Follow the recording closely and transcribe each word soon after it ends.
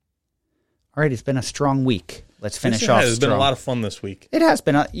All right, it's been a strong week. Let's finish off. It's been a lot of fun this week. It has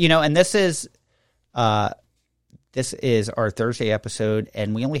been, and this is our Thursday episode,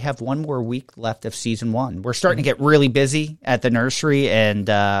 and we only have one more week left of season 1. We're starting to get really busy at the nursery, and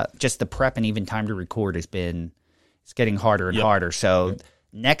just the prep and even time to record it's getting harder and harder. So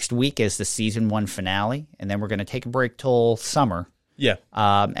next week is the season 1 finale, and then we're going to take a break till summer. Yeah.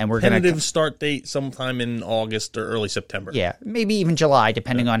 And we're going to start date sometime in August or early September. Yeah, maybe even July,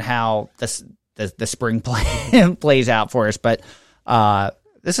 depending on how the spring plays out for us. But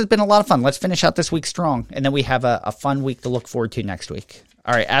this has been a lot of fun. Let's finish out this week strong, and then we have a fun week to look forward to next week.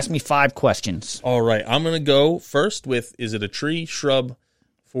 All right, ask me 5 questions. All right, I'm going to go first with, is it a tree, shrub,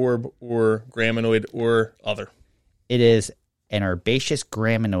 forb, or graminoid, or other? It is an herbaceous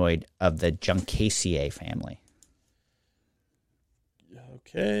graminoid of the Juncaceae family.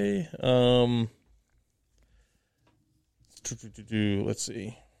 Okay. Let's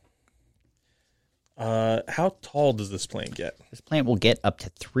see. How tall does this plant get? This plant will get up to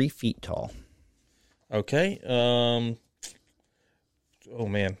 3 feet tall. Okay. Oh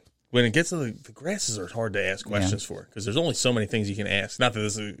man, when it gets to the grasses are hard to ask questions for because there's only so many things you can ask. Not that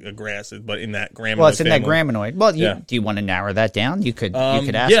this is a grass, but in that graminoid. Well, it's in family. That graminoid. Well, do you want to narrow that down? You could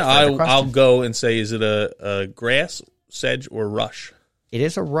ask. Yeah, I'll go and say, is it a grass, sedge, or rush? It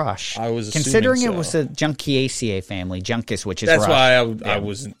is a rush. I was considering so. It was a Juncaceae family, Juncus, which is that's rush. why I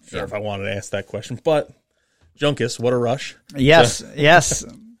wasn't sure if I wanted to ask that question. But Juncus, what a rush! Yes, yes.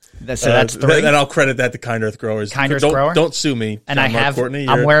 So that's 3. And I'll credit that to Kind Earth Growers. Kind Earth Grower. Don't sue me. And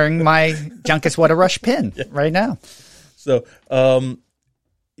I'm wearing my Juncus What a Rush pin right now. So, what's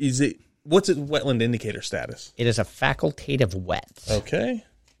its wetland indicator status? It is a facultative wet. Okay.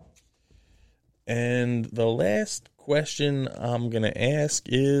 And the last question I'm going to ask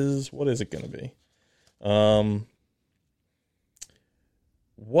is, what is it going to be?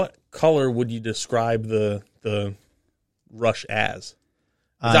 What color would you describe the rush as?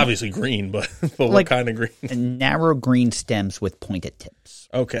 It's obviously green, but what kind of green? Narrow green stems with pointed tips.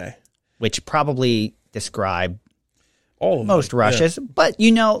 Okay. Which probably describe all of most rushes. Yeah. But,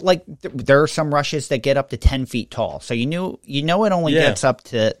 there are some rushes that get up to 10 feet tall. So it only gets up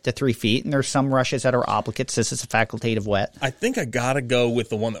to 3 feet, and there's some rushes that are obligates. This is a facultative wet. I think I got to go with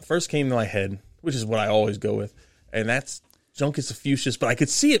the one that first came to my head, which is what I always go with, and that's Juncus effusus, but I could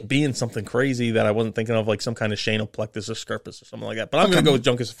see it being something crazy that I wasn't thinking of, like some kind of Shanoplectus or Scurpus or something like that. But I'm going to go with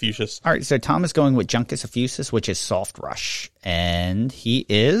Juncus effusus. All right, so Tom is going with Juncus effusus, which is soft rush. And he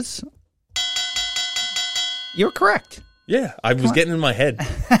is... You're correct. Yeah, I was getting in my head.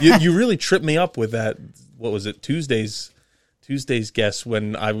 You really tripped me up with that, what was it, Tuesday's guess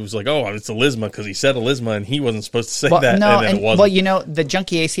when I was like, oh, it's Elisma because he said Elisma and he wasn't supposed to say that. No, and then it wasn't. Well, the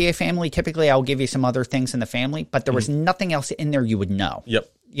Juncaceae family, typically I'll give you some other things in the family, but there was nothing else in there you would know.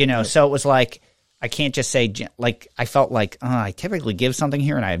 Yep. So it was like, I can't just say, I felt like, I typically give something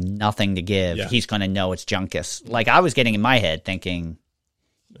here and I have nothing to give. Yeah. He's going to know it's Juncus. Like I was getting in my head thinking,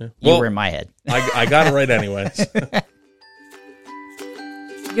 you were in my head. I got it right anyways.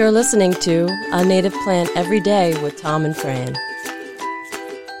 You're listening to A Native Plant Every Day with Tom and Fran.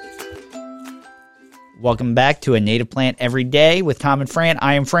 Welcome back to A Native Plant Every Day with Tom and Fran.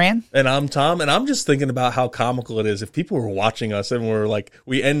 I am Fran. And I'm Tom. And I'm just thinking about how comical it is if people were watching us and we're like,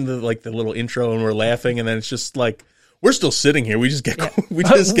 we end the little intro and we're laughing and then it's just like, we're still sitting here. We just get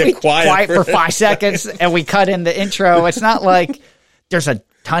quiet for 5 seconds and we cut in the intro. It's not like there's a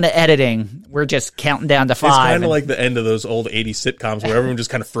ton of editing. We're just counting down to 5. It's kind of like the end of those old 80s sitcoms where everyone just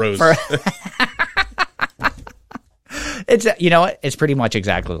kind of froze. It's it's pretty much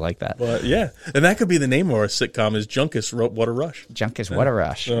exactly like that. But yeah, and that could be the name of our sitcom is Juncus What a Rush. Juncus What a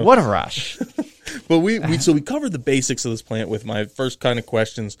Rush. What a rush. But we covered the basics of this plant with my first kind of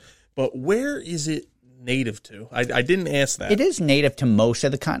questions. But where is it native to? I didn't ask that. It is native to most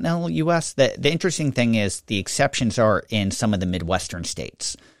of the continental U.S. The interesting thing is the exceptions are in some of the Midwestern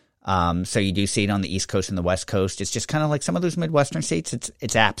states. So you do see it on the East Coast and the West Coast. It's just kind of like some of those Midwestern states,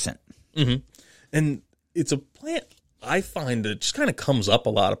 it's absent. Mm-hmm. And it's a plant I find that just kind of comes up a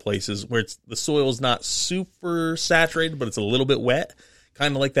lot of places where the soil's not super saturated, but it's a little bit wet,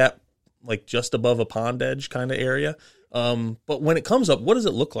 kind of like that, like just above a pond edge kind of area. But when it comes up, what does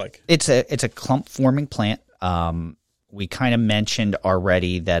it look like? It's a clump forming plant. We kind of mentioned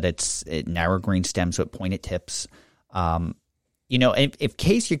already that it's narrow green stems with pointed tips. In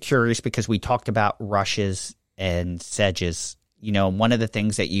case you're curious, because we talked about rushes and sedges, one of the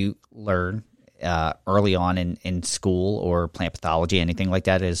things that you learn early on in school or plant pathology, anything like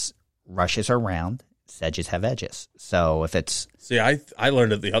that, is rushes are round, sedges have edges. So if it's... See, I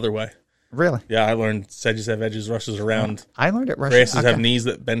learned it the other way. Really? Yeah, I learned sedges have edges, rushes around. I learned it Russian. Grasses have knees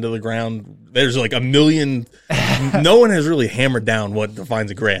that bend to the ground. There's like a million. No one has really hammered down what defines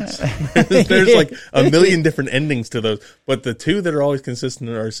a grass. There's like a million different endings to those. But the two that are always consistent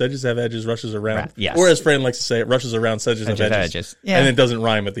are sedges have edges, rushes around. Yes. Or as Fran likes to say it, rushes around, sedges have edges. Yeah. And it doesn't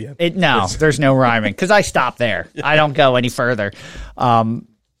rhyme at the end. No, there's no rhyming because I stop there. I don't go any further.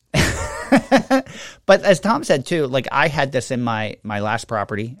 But as Tom said too, like I had this in my last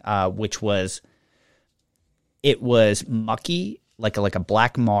property, which was mucky, like a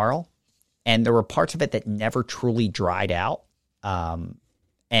black marl, and there were parts of it that never truly dried out.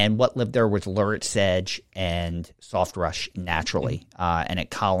 And what lived there was luret sedge and soft rush naturally, and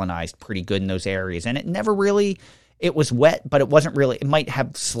it colonized pretty good in those areas. And it never really, it was wet, but it wasn't really. It might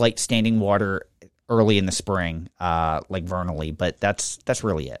have slight standing water early in the spring, like vernally, but that's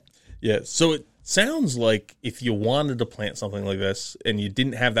really it. Yeah, so it sounds like if you wanted to plant something like this and you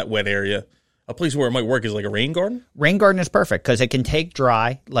didn't have that wet area, a place where it might work is like a rain garden? Rain garden is perfect because it can take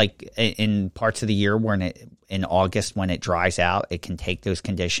dry, like in parts of the year in August when it dries out, it can take those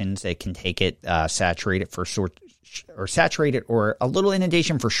conditions. It can take it, saturate it or a little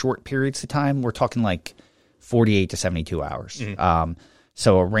inundation for short periods of time. We're talking like 48 to 72 hours. Mm-hmm.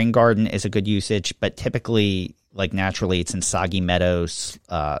 So a rain garden is a good usage, but typically, like naturally, it's in soggy meadows,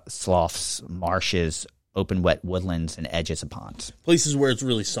 sloughs, marshes, open wet woodlands, and edges of ponds. Places where it's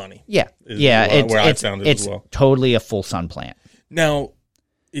really sunny. Yeah. It's totally a full sun plant. Now,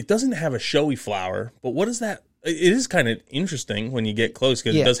 it doesn't have a showy flower, but what is that? It is kind of interesting when you get close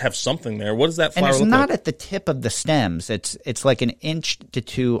because it does have something there. What does that flower look like? And it's not at the tip of the stems. It's like an inch to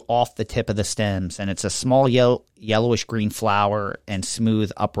two off the tip of the stems, and it's a small yellowish green flower and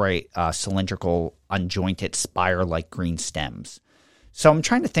smooth, upright, cylindrical, unjointed, spire-like green stems. So I'm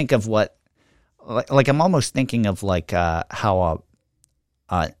trying to think of what, like I'm almost thinking of like how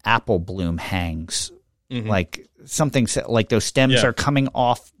an apple bloom hangs, like something like those stems are coming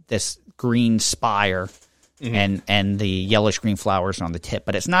off this green spire. Mm-hmm. And the yellowish green flowers on the tip,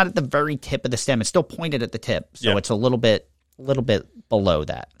 but it's not at the very tip of the stem. It's still pointed at the tip, so it's a little bit below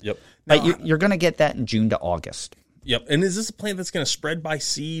that. Yep. Now, but you're going to get that in June to August. Yep. And is this a plant that's going to spread by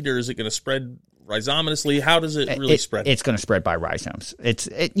seed, or is it going to spread rhizominously? How does it really spread? It's going to spread by rhizomes. It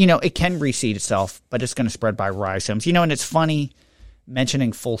can reseed itself, but it's going to spread by rhizomes. And it's funny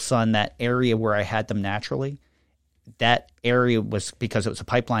mentioning full sun. That area where I had them naturally. That area was, because it was a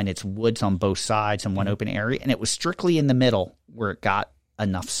pipeline, it's woods on both sides and one open area, and it was strictly in the middle where it got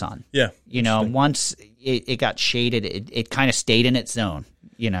enough sun. Yeah. Once it got shaded, it kind of stayed in its zone,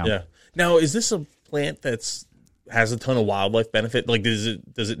 Yeah. Now, is this a plant has a ton of wildlife benefit? Like, does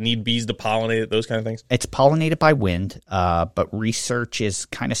it need bees to pollinate it, those kind of things? It's pollinated by wind, but research is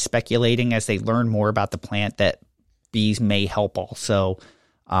kind of speculating as they learn more about the plant that bees may help also.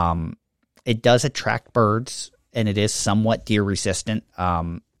 It does attract birds. And it is somewhat deer resistant.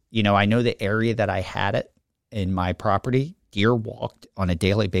 I know the area that I had it in my property, deer walked on a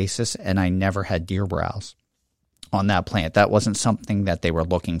daily basis, and I never had deer browse on that plant. That wasn't something that they were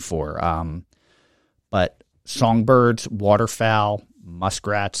looking for. But songbirds, waterfowl,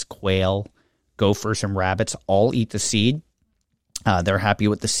 muskrats, quail, gophers, and rabbits all eat the seed. They're happy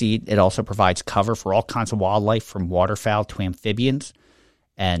with the seed. It also provides cover for all kinds of wildlife, from waterfowl to amphibians.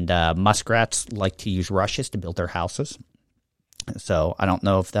 And muskrats like to use rushes to build their houses. So I don't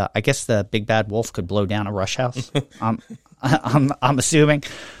know if I guess the big bad wolf could blow down a rush house. I'm assuming.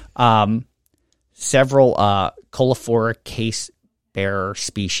 Several coliphora case bearer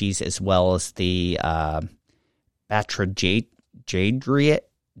species, as well as the Batrachedriae.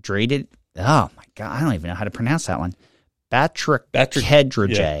 Oh my god, I don't even know how to pronounce that one.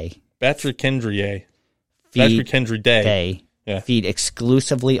 Batrachedriae. Batrachedriae. Batrachedriae. Feed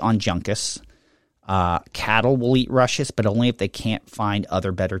exclusively on Juncus. Cattle will eat rushes, but only if they can't find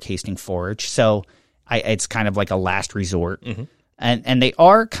other better tasting forage. So it's kind of like a last resort. Mm-hmm. And they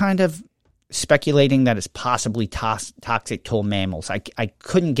are kind of speculating that it's possibly toxic to mammals. I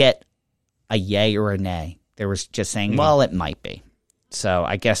couldn't get a yay or a nay. They were just saying, well, it might be. So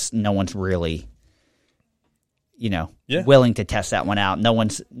I guess no one's really, willing to test that one out. No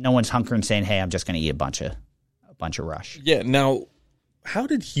one's hunkering saying, hey, I'm just going to eat a bunch of rush. Yeah. Now, how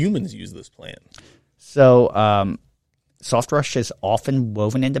did humans use this plant? So, soft rush is often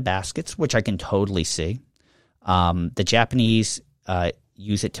woven into baskets, which I can totally see. The Japanese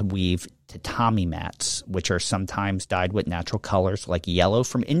use it to weave tatami mats, which are sometimes dyed with natural colors like yellow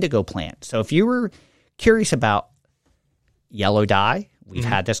from indigo plant. So if you were curious about yellow dye, we've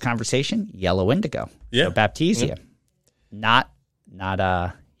had this conversation, yellow indigo. Yeah. So Baptisia, not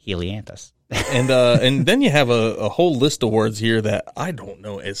Helianthus. And then you have a whole list of words here that I don't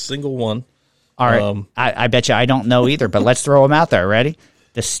know a single one. All right. I bet you I don't know either, but let's throw them out there. Ready?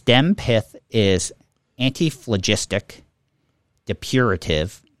 The stem pith is antiphlogistic,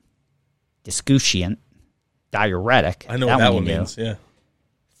 depurative, discutient, diuretic. I know what that one means, yeah.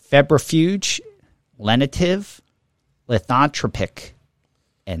 Febrifuge, lenitive, lithotropic,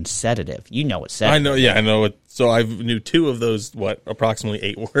 and sedative. You know what sedative is. I know it. So I knew two of those, approximately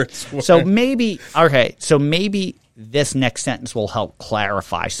 8 words were. So maybe this next sentence will help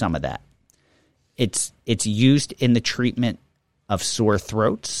clarify some of that. It's used in the treatment of sore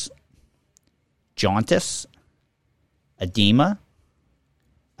throats, jaundice, edema,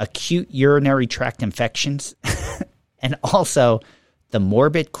 acute urinary tract infections, and also the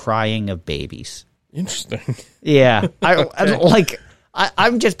morbid crying of babies. Interesting. Yeah.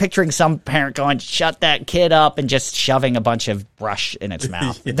 I'm just picturing some parent going, shut that kid up, and just shoving a bunch of brush in its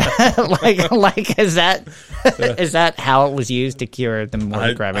mouth. Is that how it was used to cure the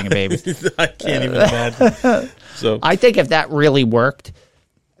morbid crying of babies? I can't even imagine. So I think if that really worked,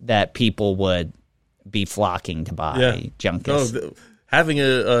 that people would be flocking to buy Juncus. No, having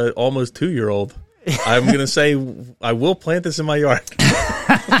a almost 2-year-old, I'm going to say I will plant this in my yard.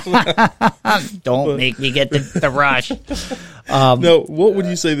 Don't make me get the rush. No, what would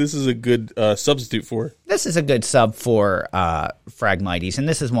you say this is a good substitute for? This is a good sub for Phragmites, and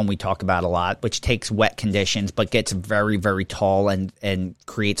this is one we talk about a lot, which takes wet conditions but gets very, very tall and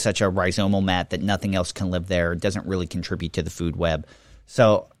creates such a rhizomal mat that nothing else can live there. It doesn't really contribute to the food web.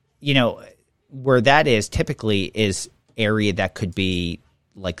 So, where that is typically is area that could be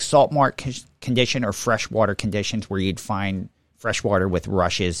like salt mark condition or freshwater conditions where you'd find freshwater with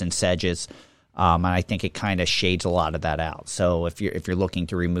rushes and sedges. And I think it kind of shades a lot of that out. So if you're looking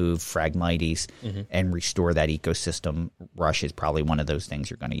to remove Phragmites and restore that ecosystem, rush is probably one of those things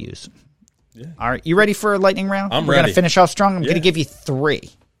you're going to use. Yeah. All right, you ready for a lightning round? I'm We're ready. going to finish off strong. I'm going to give you 3.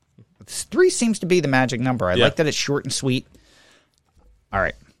 3 seems to be the magic number. I like that it's short and sweet. All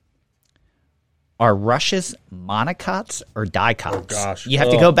right. Are rushes monocots or dicots? Oh, gosh. You have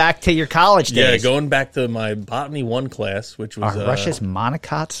to go back to your college days. Yeah, going back to my Botany 1 class, which was... Are rushes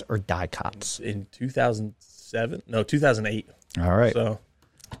monocots or dicots? In 2007? No, 2008. All right. So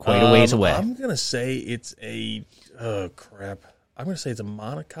quite a ways away. I'm going to say it's a... Oh, crap. I'm going to say it's a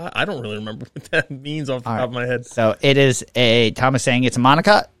monocot. I don't really remember what that means off the top of my head. So it is Tom is saying it's a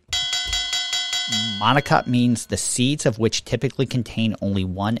monocot. Monocot means the seeds of which typically contain only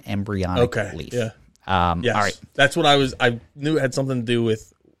one embryonic leaf. Yeah. Yes. All right. That's what I knew it had something to do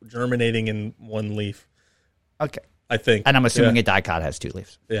with germinating in one leaf. Okay. I think. And I'm assuming a dicot has 2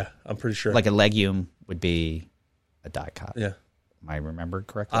 leaves. Yeah, I'm pretty sure. Like a legume would be a dicot. Yeah. Am I remembered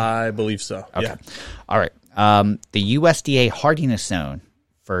correctly? I believe so. Okay. Yeah. All right. The USDA hardiness zone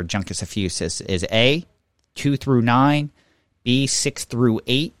for Juncus effusus is A, 2 through 9, B, 6 through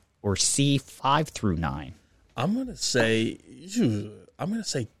 8, or C, 5 through 9? I'm gonna say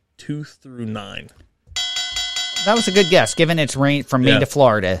 2 through 9. That was a good guess. Given its range from Maine to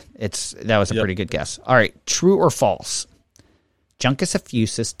Florida, that was a pretty good guess. All right, true or false? Juncus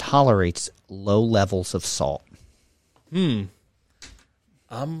effusus tolerates low levels of salt. I'm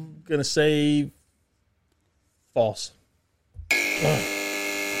gonna say false.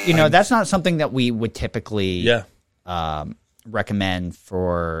 That's not something that we would typically recommend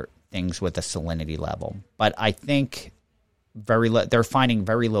for things with a salinity level, but I think they're finding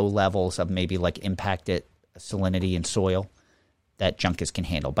very low levels of maybe like impacted salinity in soil that Juncus can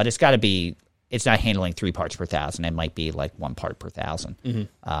handle. But it's got to be, it's not handling 3 parts per thousand. It might be like 1 part per thousand.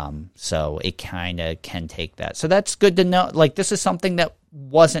 So it kind of can take that. So that's good to know. Like this is something that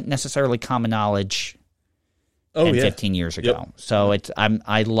wasn't necessarily common knowledge 15 years ago. Yep. So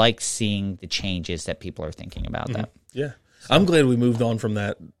I like seeing the changes that people are thinking about that. Yeah. So. I'm glad we moved on from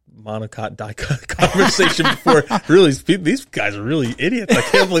that monocot dicot conversation before. Really, these guys are really idiots. I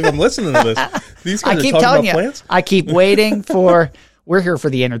can't believe I'm listening to this. These guys are talking about plants. I keep waiting for. We're here for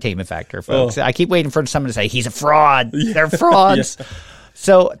the entertainment factor, folks. I keep waiting for someone to say he's a fraud. Yeah. They're frauds. Yeah.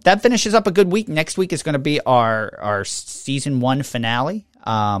 So that finishes up a good week. Next week is going to be our season 1 finale.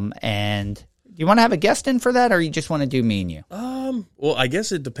 And do you want to have a guest in for that, or you just want to do me and you? Well, I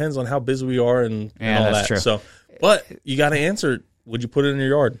guess it depends on how busy we are and all that's that. True. So, but you got to answer. Would you put it in your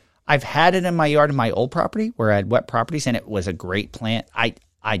yard? I've had it in my yard in my old property where I had wet properties, and it was a great plant.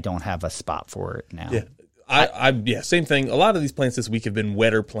 I don't have a spot for it now. Yeah, same thing. A lot of these plants this week have been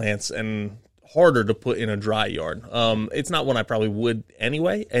wetter plants and harder to put in a dry yard. It's not one I probably would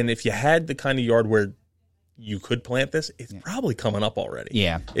anyway. And if you had the kind of yard where you could plant this, it's probably coming up already.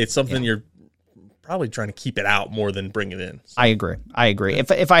 Yeah, it's something you're probably trying to keep it out more than bring it in. So. I agree.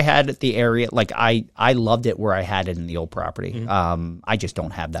 If I had the area, like I loved it where I had it in the old property. I just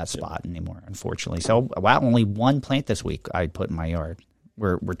don't have that spot anymore, unfortunately. So, wow, only one plant this week I'd put in my yard.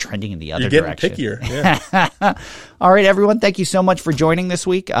 We're trending in the other direction. You're getting pickier. Yeah. All right, everyone. Thank you so much for joining this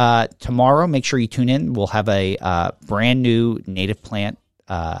week. Tomorrow, make sure you tune in. We'll have a brand new native plant,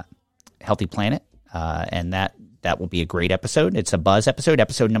 Healthy Planet, and that will be a great episode. It's a buzz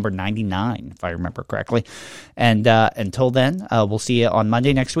episode number 99, if I remember correctly. And until then, we'll see you on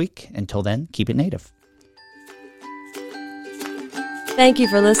Monday next week. Until then, keep it native. Thank you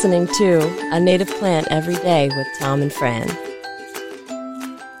for listening to A Native Plant Every Day with Tom and Fran.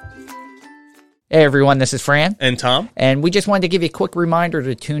 Hey everyone, this is Fran. And Tom. And we just wanted to give you a quick reminder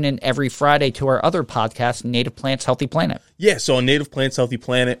to tune in every Friday to our other podcast, Native Plants Healthy Planet. Yeah, so on Native Plants Healthy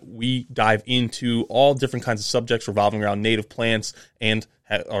Planet, we dive into all different kinds of subjects revolving around native plants and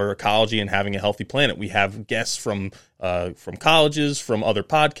our ecology and having a healthy planet. We have guests from colleges, from other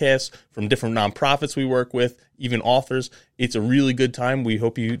podcasts, from different nonprofits we work with, even authors. It's a really good time. We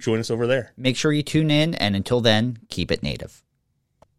hope you join us over there. Make sure you tune in, and until then, keep it native.